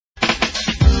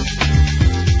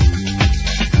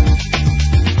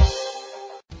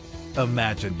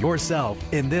Imagine yourself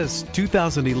in this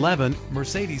 2011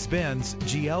 Mercedes-Benz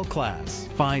GL Class.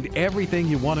 Find everything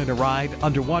you want in a ride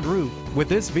under one roof with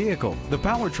this vehicle. The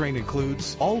powertrain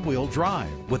includes all-wheel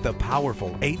drive with a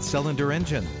powerful 8-cylinder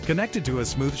engine connected to a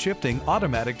smooth shifting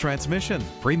automatic transmission.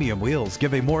 Premium wheels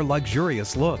give a more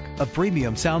luxurious look. A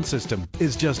premium sound system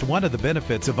is just one of the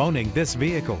benefits of owning this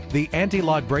vehicle. The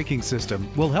anti-lock braking system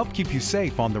will help keep you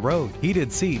safe on the road.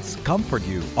 Heated seats comfort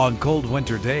you on cold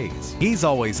winter days. He's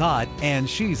always hot and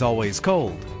she's always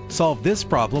cold. Solve this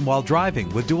problem while driving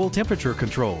with dual temperature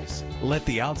controls. Let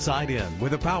the outside in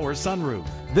with a power sunroof.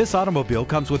 This automobile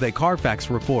comes with a Carfax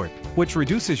report, which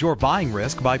reduces your buying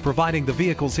risk by providing the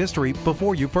vehicle's history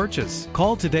before you purchase.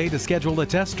 Call today to schedule a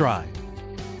test drive.